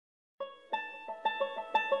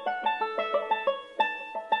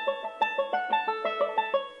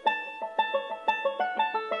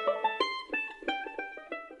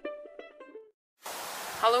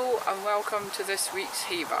Hello and welcome to this week's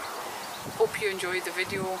Heaver. Hope you enjoyed the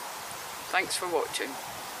video. Thanks for watching.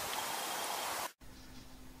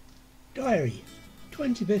 Diary,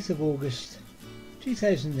 25th of August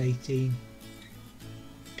 2018,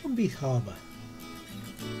 Dunbeath Harbour.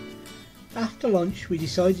 After lunch we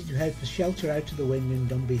decided to head for shelter out of the wind in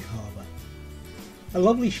Dunbeath Harbour. A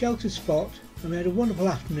lovely sheltered spot, and we had a wonderful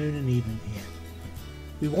afternoon and evening here.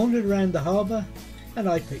 We wandered around the harbour and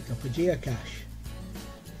I picked up a geocache.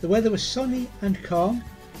 The weather was sunny and calm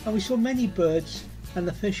and we saw many birds and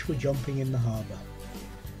the fish were jumping in the harbour.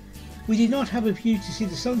 We did not have a view to see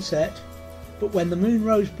the sunset, but when the moon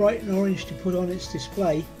rose bright and orange to put on its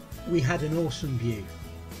display, we had an awesome view.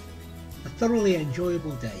 A thoroughly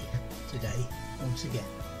enjoyable day today once again.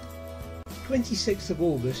 26th of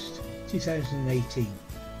August 2018,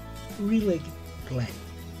 Reelig Glen.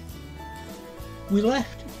 We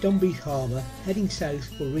left Dunbeath Harbour heading south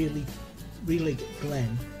for Reelig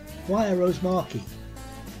Glen via Rosemarkie.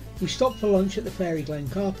 We stopped for lunch at the Reelig Glen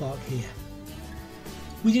car park here.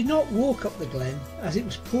 We did not walk up the glen as it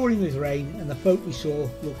was pouring with rain and the folk we saw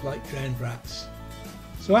looked like drowned rats.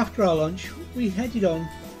 So after our lunch we headed on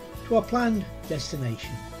to our planned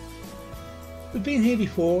destination. We've been here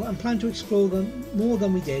before and plan to explore them more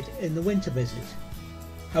than we did in the winter visit.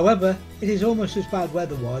 However, it is almost as bad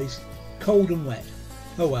weather-wise, cold and wet.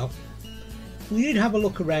 Oh well. We did have a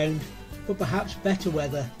look around, but perhaps better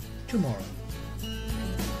weather tomorrow.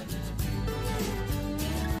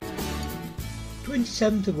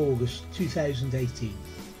 27th of August 2018,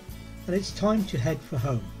 and it's time to head for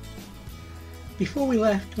home. Before we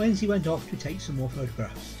left, Wendy went off to take some more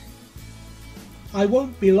photographs. "I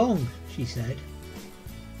won't be long," she said.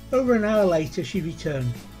 Over an hour later she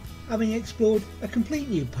returned, having explored a complete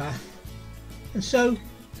new path, and so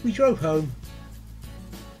we drove home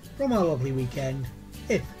from our lovely weekend,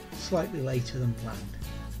 if slightly later than planned.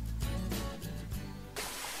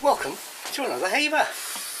 Welcome to another Heaver,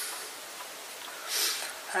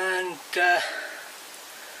 and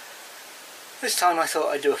this time I thought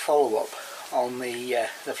I'd do a follow-up on the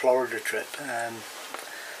Florida trip.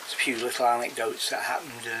 There's a few little anecdotes that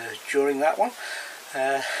happened during that one.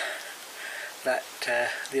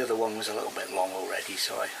 The other one was a little bit long already,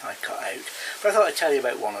 so I cut out. But I thought I'd tell you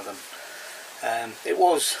about one of them. It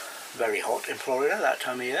was very hot in Florida that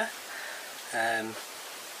time of year.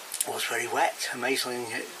 It was very wet.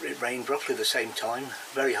 Amazingly, it rained roughly the same time,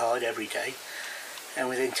 very hard every day. And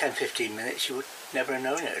within 10-15 minutes you would never have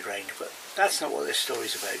known it had rained. But that's not what this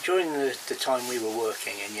story's about. During the time we were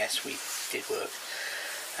working, and yes, we did work,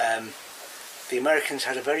 the Americans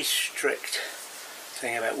had a very strict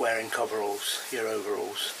thing about wearing coveralls, your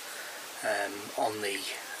overalls, on the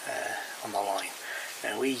line.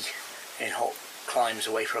 Now we, in hot climes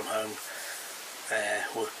away from home,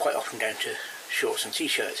 were quite often down to shorts and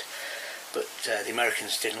t-shirts, but the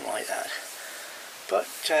Americans didn't like that.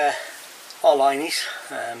 But our lineys,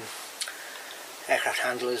 aircraft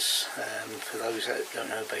handlers, for those that don't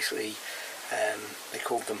know, basically they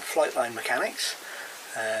called them flight line mechanics,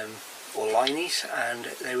 or lineys, and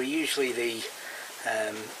they were usually the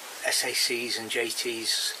SACs and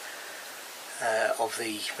JTs of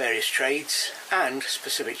the various trades and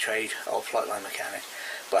specific trade of flight line mechanic.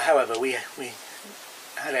 But however, we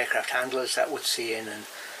had aircraft handlers that would see in and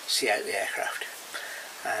see out the aircraft,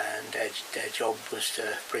 and their job was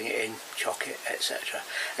to bring it in, chock it, etc.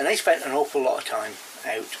 And they spent an awful lot of time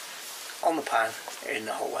out on the pan in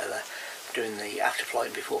the hot weather doing the after flight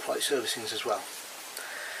and before flight servicings as well.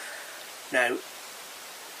 Now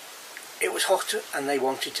it was hot and they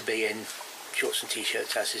wanted to be in shorts and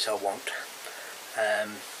t-shirts, as is our wont.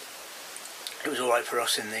 It was alright for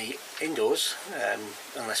us in the indoors,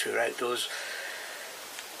 unless we were outdoors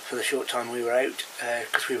for the short time we were out,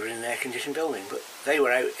 because we were in an air-conditioned building, but they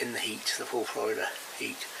were out in the heat, the full Florida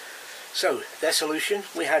heat. So their solution,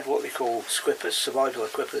 we had what we call squippers, survival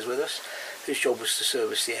equippers with us, whose job was to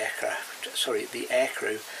service the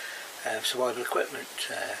aircrew survival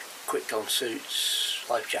equipment, quick don suits,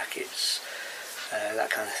 life jackets, that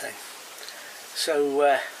kind of thing.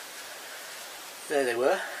 So there they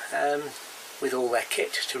were, with all their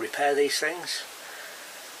kit to repair these things.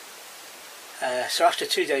 So after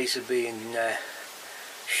 2 days of being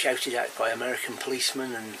shouted at by American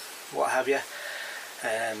policemen and what have you,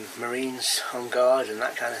 Marines on guard and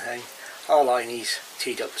that kind of thing, our lineys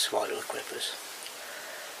teed up the survival equippers.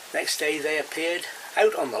 Next day they appeared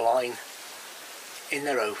out on the line in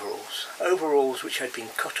their overalls which had been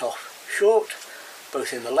cut off short,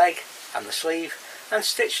 both in the leg and the sleeve, and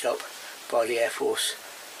stitched up by the Air Force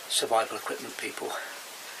survival equipment people.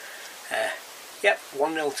 Yep,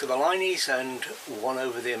 1-0 to the lineys and 1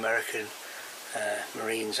 over the American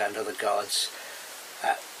Marines and other guards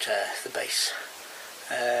at the base.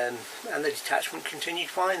 And the detachment continued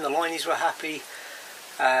fine, the lineys were happy,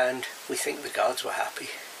 and we think the guards were happy.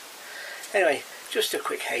 Anyway, just a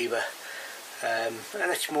quick haver, and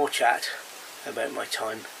it's more chat about my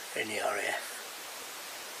time in the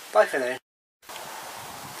RAF. Bye for now.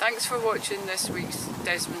 Thanks for watching this week's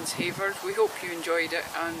Desmond's Haver. We hope you enjoyed it,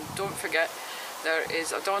 and don't forget there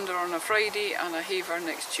is a donder on a Friday and a haver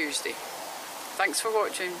next Tuesday. Thanks for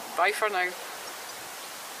watching. Bye for now.